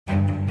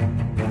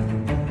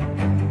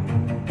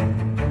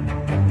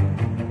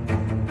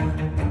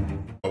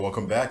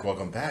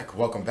welcome back.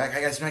 How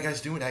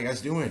you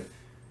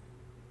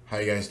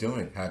guys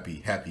doing?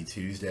 Happy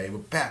Tuesday. We're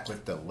back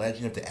with the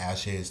Legend of the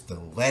Ashes, the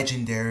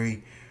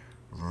legendary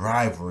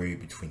rivalry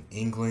between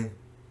England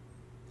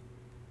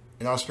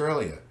and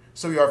Australia.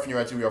 So we are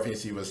finna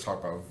see what's talk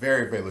about.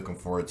 Very looking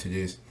forward to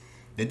this.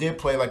 They did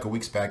play like a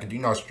weeks back,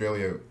 and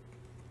Australia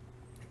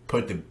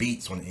put the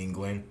beats on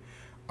England.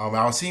 I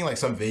was seeing like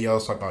some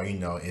videos talking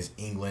about, is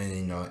England,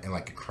 in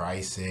like a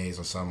crisis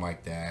or something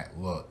like that.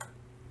 Look,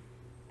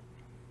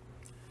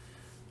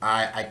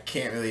 I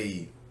can't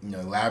really,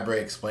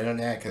 elaborate, explain on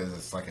that because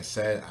it's like I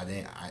said,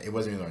 it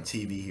wasn't really on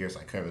TV here, so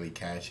I couldn't really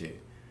catch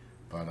it.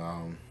 But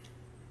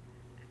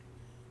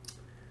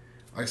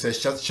like I said,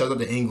 shout out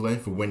to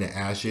England for winning the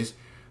Ashes,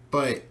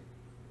 but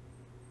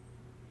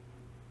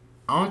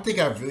I don't think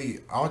I've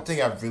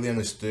really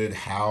understood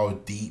how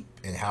deep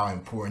and how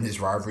important this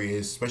rivalry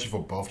is, especially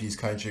for both these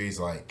countries.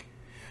 Like,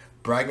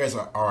 bragging rights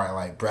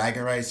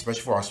bragging rights,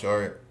 especially for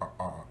Australia,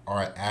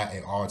 are at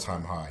an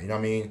all-time high. You know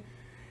what I mean?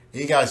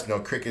 And you guys know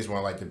cricket is one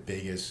of like the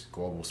biggest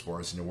global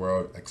sports in the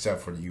world,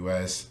 except for the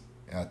U.S.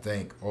 And I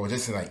think, or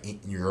just in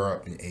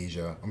Europe and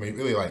Asia. I mean,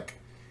 really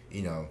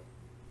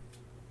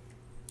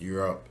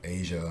Europe,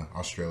 Asia,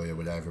 Australia,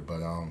 whatever.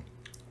 But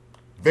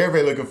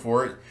very looking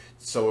forward.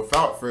 So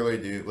without further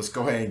ado, let's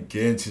go ahead and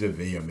get into the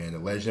video, man. The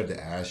Legend of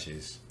the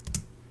Ashes.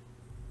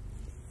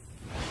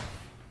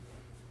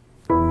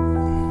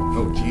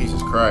 Oh,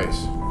 Jesus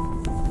Christ.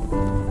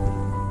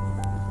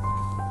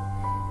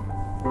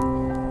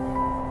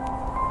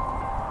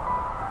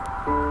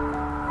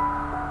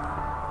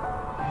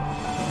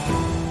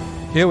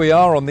 Here we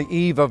are on the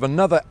eve of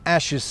another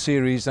Ashes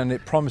series, and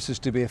it promises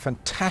to be a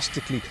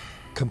fantastically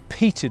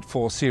competed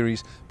for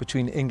series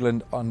between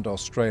England and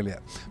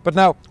Australia. But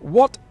now,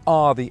 what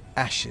are the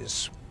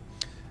Ashes?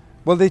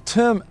 Well, the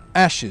term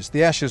Ashes,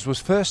 the Ashes was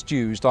first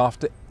used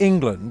after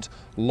England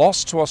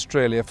lost to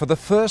Australia for the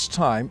first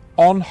time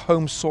on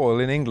home soil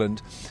in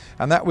England,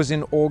 and that was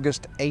in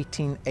August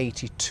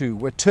 1882.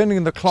 We're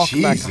turning the clock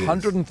back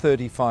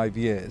 135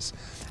 years.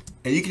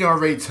 And you can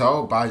already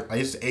tell by, I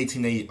guess,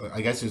 1880,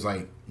 I guess it was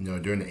like,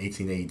 during the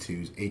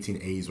 1882s,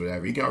 1880s,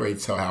 whatever, you can already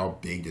tell how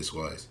big this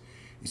was.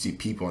 You see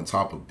people on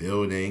top of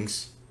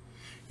buildings,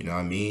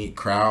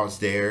 crowds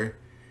there.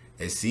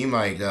 It seemed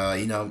like,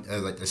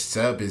 like the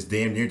setup is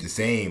damn near the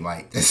same.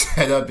 Like, the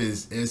setup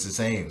is the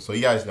same. So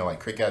you guys know, like,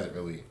 cricket hasn't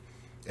really,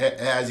 it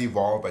has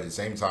evolved, but at the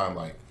same time,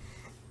 like,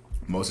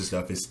 most of the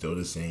stuff is still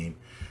the same.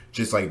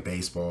 Just like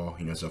baseball,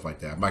 stuff like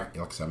that. Like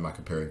I said, I'm not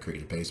comparing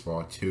cricket to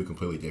baseball. Two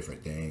completely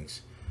different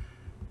things.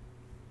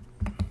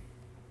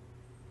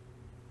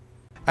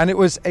 And it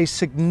was a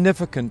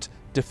significant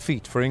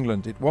defeat for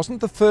England. It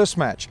wasn't the first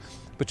match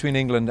between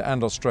England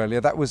and Australia.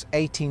 That was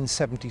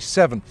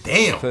 1877.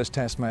 Damn. The first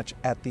test match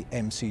at the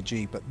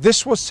MCG. But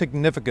this was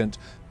significant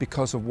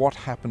because of what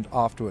happened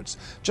afterwards.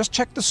 Just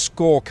check the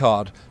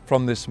scorecard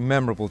from this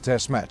memorable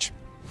test match.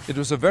 It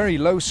was a very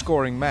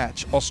low-scoring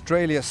match.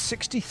 Australia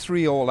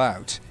 63 all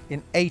out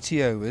in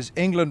 80 overs.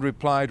 England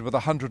replied with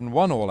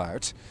 101 all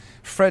out.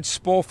 Fred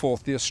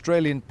Sporforth, the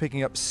Australian,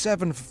 picking up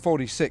 7 for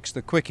 46,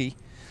 the quickie.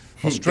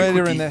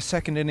 Australia in their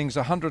second innings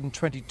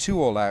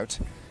 122 all out,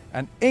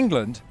 and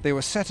England, they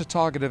were set a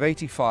target of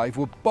 85,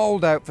 were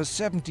bowled out for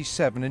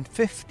 77 in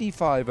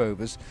 55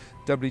 overs.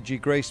 W.G.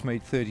 Grace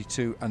made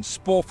 32 and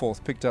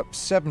Sporforth picked up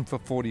 7 for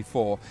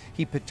 44.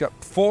 He picked up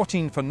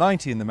 14 for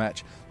 90 in the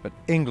match, but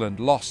England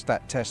lost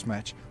that test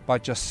match by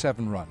just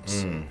 7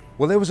 runs.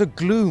 Well, there was a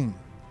gloom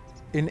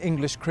in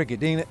English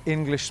cricket, in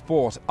English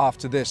sport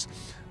after this.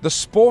 The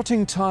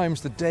Sporting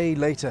Times the day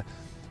later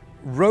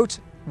wrote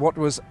what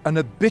was an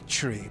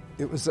obituary.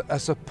 It was a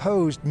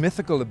supposed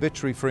mythical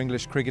obituary for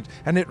English cricket,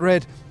 and it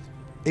read,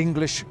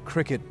 "English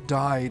cricket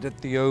died at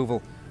the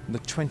Oval on the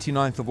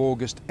 29th of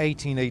August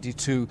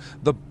 1882.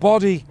 The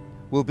body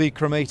will be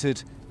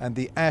cremated and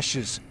the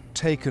ashes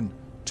taken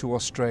to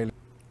Australia."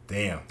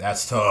 Damn,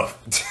 that's tough.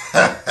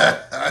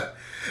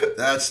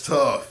 That's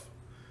tough.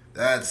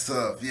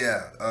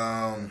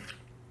 Yeah.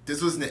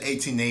 This was in the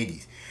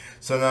 1880s.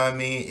 So, you know what I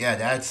mean? Yeah,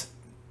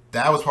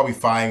 that was probably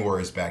fighting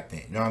words back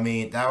then. You know what I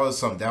mean? That was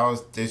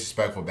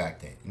disrespectful back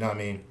then. You know what I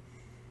mean?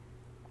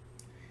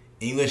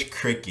 English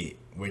cricket,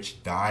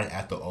 which died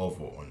at the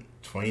Oval on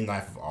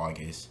 29th of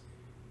August,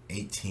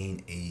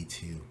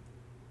 1882.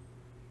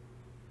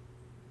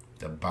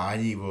 The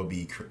body will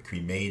be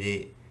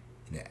cremated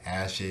and the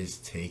ashes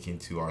taken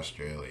to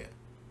Australia.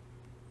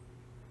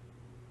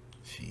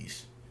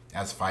 Jeez.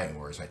 That's fighting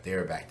words right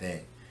there back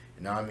then.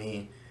 You know what I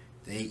mean?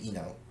 They, you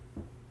know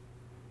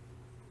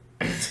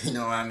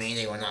what I mean?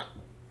 They were not.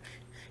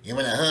 You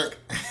want a hook?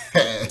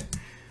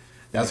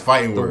 That's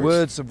fighting words. The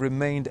words have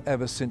remained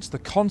ever since. The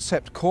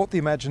concept caught the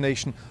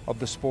imagination of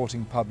the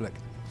sporting public.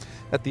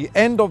 At the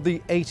end of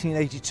the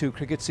 1882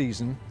 cricket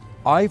season,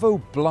 Ivo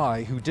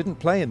Bligh, who didn't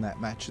play in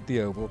that match at the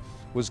Oval,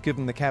 was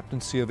given the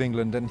captaincy of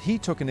England, and he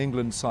took an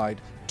England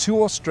side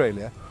to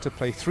Australia to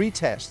play 3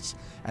 tests,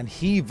 and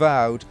he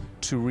vowed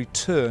to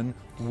return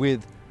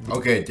with...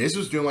 Okay, this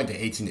was during like the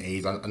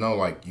 1880s. I know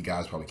like you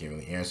guys probably can't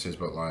really answer this,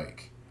 but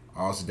like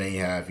also then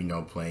you have,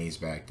 planes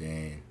back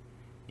then.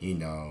 You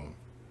know,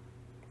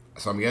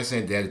 so I'm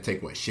guessing they had to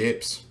take what,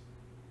 ships?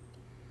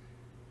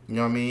 You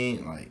know what I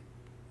mean? Like,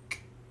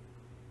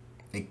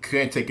 they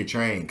couldn't take a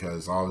train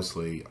because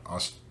obviously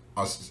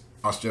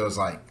Australia's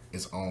like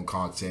its own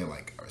continent,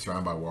 like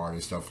surrounded by water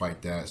and stuff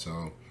like that.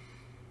 So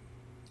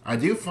I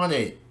do find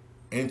it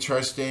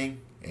interesting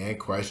and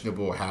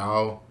questionable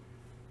how,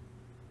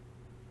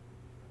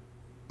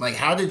 like,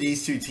 how did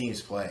these two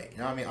teams play? You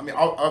know what I mean? I mean,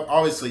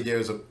 obviously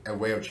there's a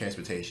way of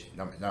transportation.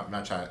 I'm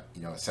not trying to,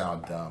 you know,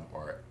 sound dumb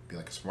or be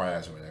like a smart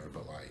ass or whatever,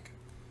 but like,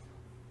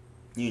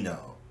 you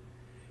know,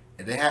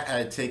 if they had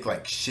to take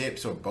like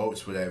ships or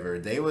boats, whatever,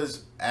 they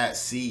was at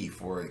sea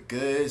for a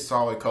good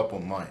solid couple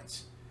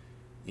months.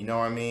 You know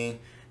what I mean?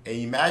 And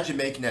imagine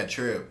making that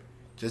trip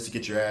just to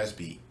get your ass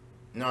beat.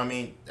 You know what I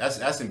mean?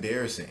 That's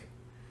embarrassing.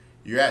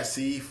 You're at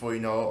sea for, you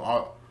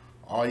know,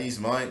 all these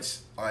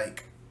months.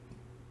 Like,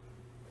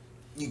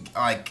 you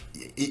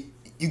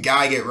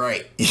gotta get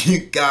right. You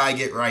gotta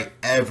get right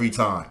every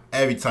time.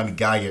 Every time you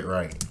gotta get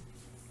right.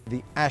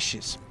 The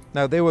Ashes.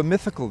 Now, they were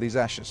mythical, these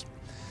Ashes.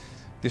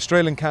 The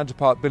Australian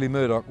counterpart, Billy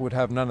Murdoch, would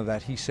have none of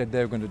that. He said they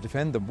were going to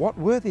defend them. What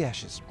were the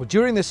Ashes? Well,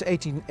 during this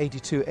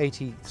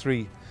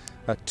 1882-83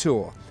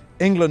 tour,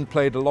 England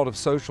played a lot of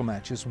social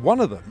matches.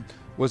 One of them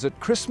was at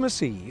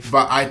Christmas Eve.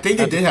 But I think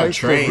they did have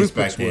trains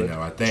back then,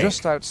 though, I think.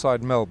 Just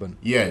outside Melbourne.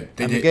 Yeah,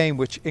 they did. The game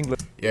which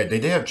England... Yeah, they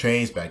did have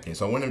trains back then.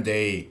 So one of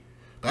them,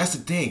 that's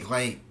the thing.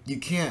 Like,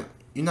 you're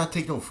not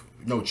taking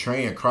no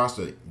train across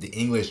the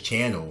English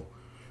Channel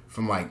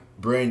from, like,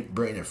 Britain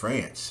and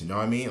France. You know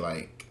what I mean?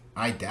 Like,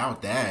 I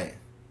doubt that.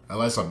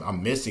 Unless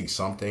I'm missing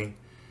something.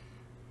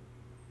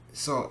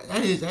 So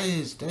that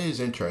is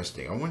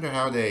interesting. I wonder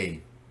how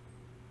they.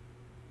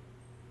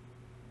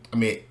 I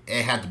mean,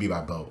 it had to be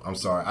by boat. I'm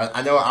sorry.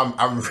 I know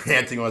I'm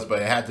ranting on this,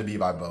 but it had to be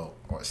by boat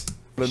or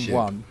ship.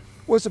 One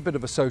was a bit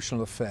of a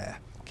social affair.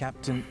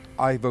 Captain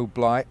Ivo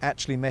Bligh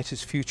actually met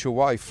his future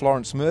wife,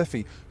 Florence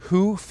Murphy,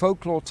 who,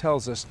 folklore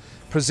tells us,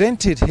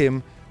 presented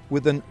him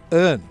with an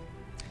urn.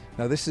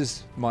 Now, this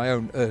is my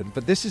own urn,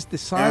 but this is the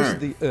size of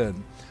the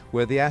urn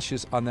where the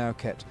Ashes are now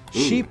kept. Ooh.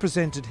 She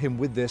presented him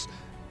with this.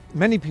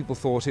 Many people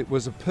thought it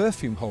was a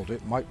perfume holder.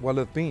 It might well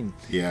have been.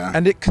 Yeah.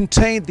 And it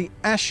contained the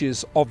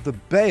ashes of the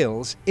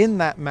bales in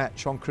that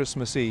match on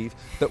Christmas Eve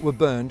that were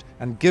burned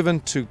and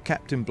given to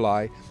Captain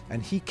Bligh,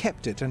 and he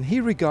kept it, and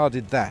he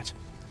regarded that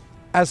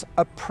as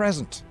a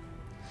present.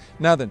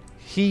 Now then,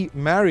 he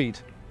married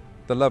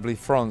the lovely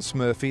Florence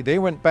Murphy. They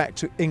went back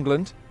to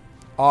England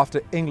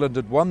after England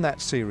had won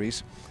that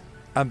series,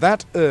 and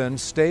that urn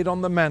stayed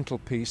on the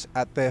mantelpiece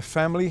at their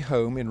family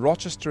home in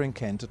Rochester in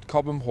Kent at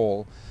Cobham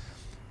Hall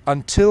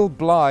until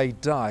Bligh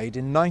died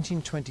in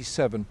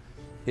 1927,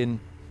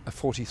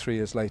 43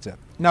 years later.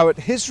 Now, at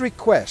his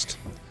request,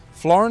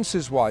 Florence,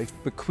 his wife,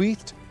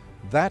 bequeathed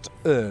that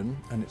urn,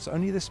 and it's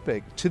only this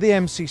big, to the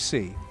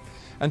MCC.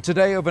 And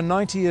today, over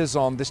 90 years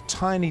on, this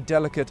tiny,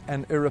 delicate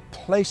and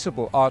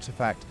irreplaceable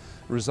artefact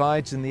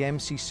resides in the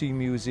MCC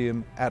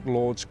Museum at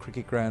Lord's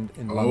Cricket Ground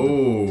in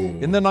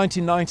London. In the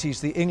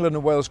 1990s, the England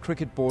and Wales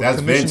Cricket Board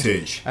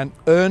commissioned an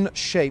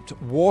urn-shaped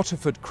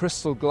Waterford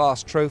crystal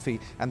glass trophy,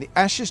 and the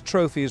Ashes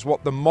trophy is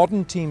what the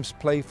modern teams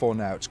play for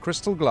now. It's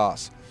crystal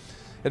glass.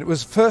 And it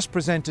was first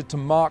presented to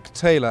Mark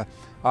Taylor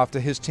after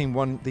his team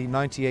won the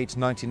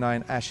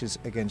 98-99 Ashes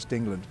against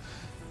England.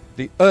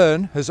 The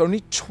urn has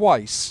only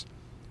twice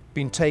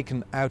been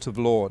taken out of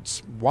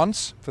Lord's.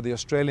 Once for the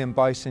Australian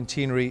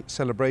bicentenary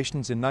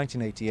celebrations in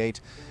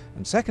 1988,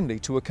 and secondly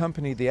to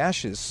accompany the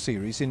Ashes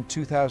series in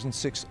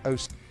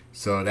 2006-07.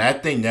 So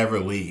that thing never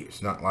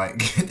leaves. Not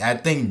like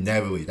that thing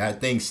never leaves.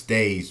 That thing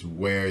stays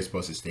where it's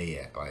supposed to stay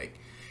at. Like,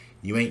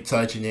 you ain't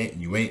touching it,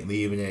 you ain't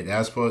leaving it.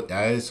 That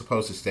is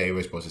supposed to stay where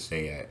it's supposed to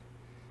stay at.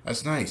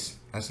 That's nice.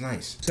 That's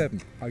nice.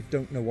 7. I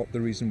don't know what the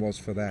reason was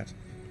for that.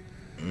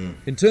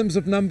 In terms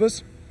of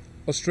numbers,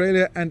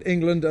 Australia and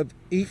England have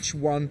each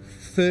won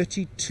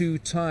 32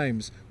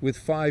 times with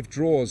 5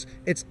 draws.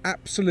 It's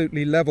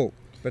absolutely level.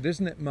 But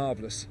isn't it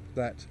marvellous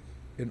that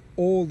in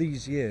all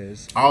these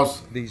years,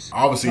 these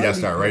obviously that's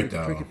not right,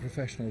 though. Cricket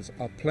professionals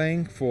are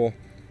playing for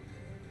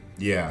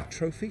a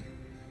trophy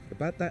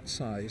about that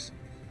size,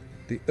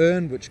 the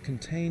urn which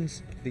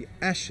contains the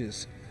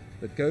ashes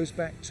that goes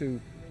back to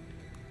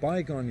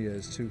bygone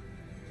years, to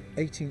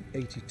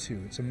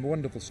 1882. It's a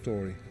wonderful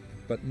story,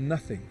 but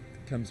nothing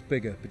comes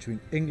bigger between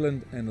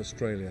England and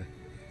Australia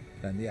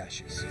than the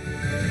Ashes.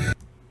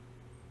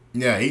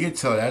 Yeah, you can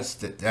tell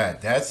this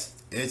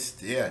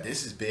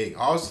is big.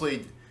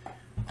 Obviously,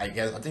 I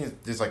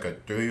think there's like a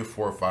 3 or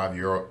 4 or 5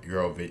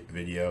 euro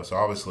video. So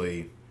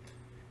obviously,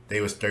 they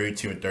was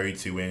 32 and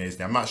 32 winners.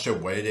 Now I'm not sure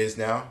what it is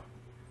now,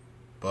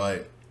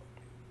 but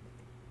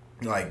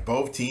like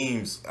both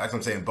teams, like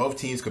I'm saying, both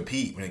teams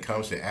compete when it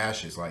comes to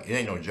Ashes. Like, it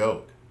ain't no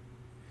joke.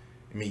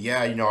 I mean,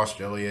 yeah,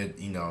 Australia,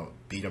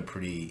 beat them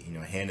pretty,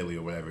 handily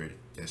or whatever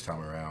this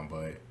time around.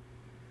 But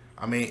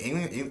I mean,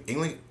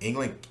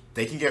 England,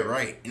 they can get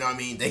right. You know what I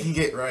mean? They can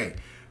get right.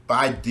 But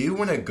I do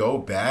want to go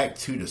back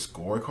to the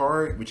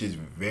scorecard, which is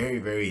very,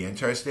 very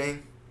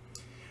interesting.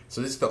 So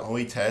this is the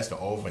only test to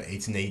over in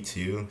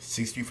 1882.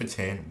 63 for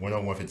 10,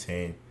 101 for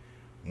 10,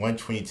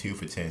 122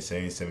 for 10,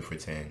 77 for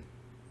 10.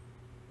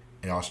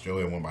 And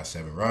Australia won by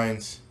 7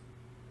 runs.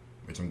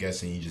 Which I'm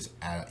guessing you just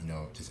add,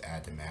 just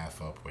add the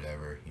math up,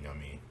 whatever, you know what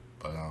I mean?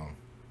 But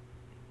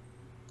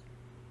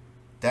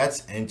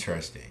that's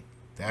interesting.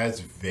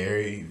 That's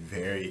very,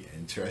 very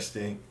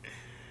interesting.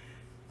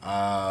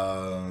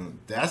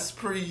 That's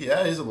pretty.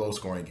 That is a low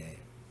scoring game.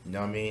 You know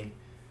what I mean?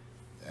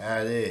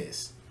 That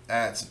is.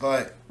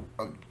 But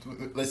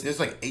it's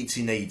like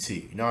 1882.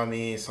 You know what I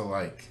mean? So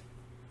like,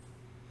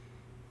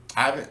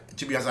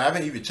 to be honest, I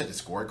haven't even checked the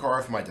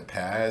scorecard from like the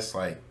past,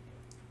 like,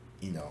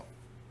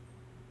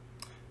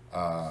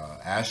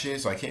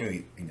 Ashes. So I can't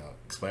really,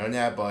 explain on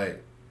that.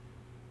 But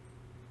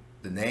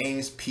the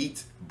names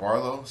Pete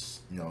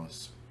Barlows,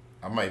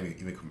 I might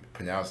even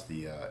pronounce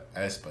the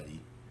S, buddy.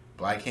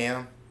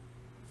 Blackham.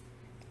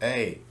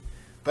 Hey,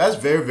 but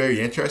that's very, very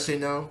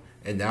interesting though.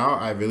 And now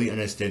I really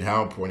understand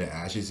how important the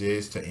Ashes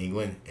is to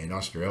England and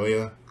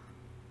Australia.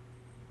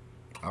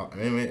 I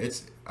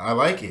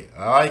like it.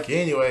 I like it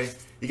anyway.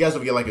 You guys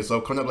will get like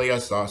yourself. Come up, let your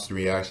thoughts, the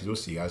reactions. We'll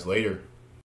see you guys later.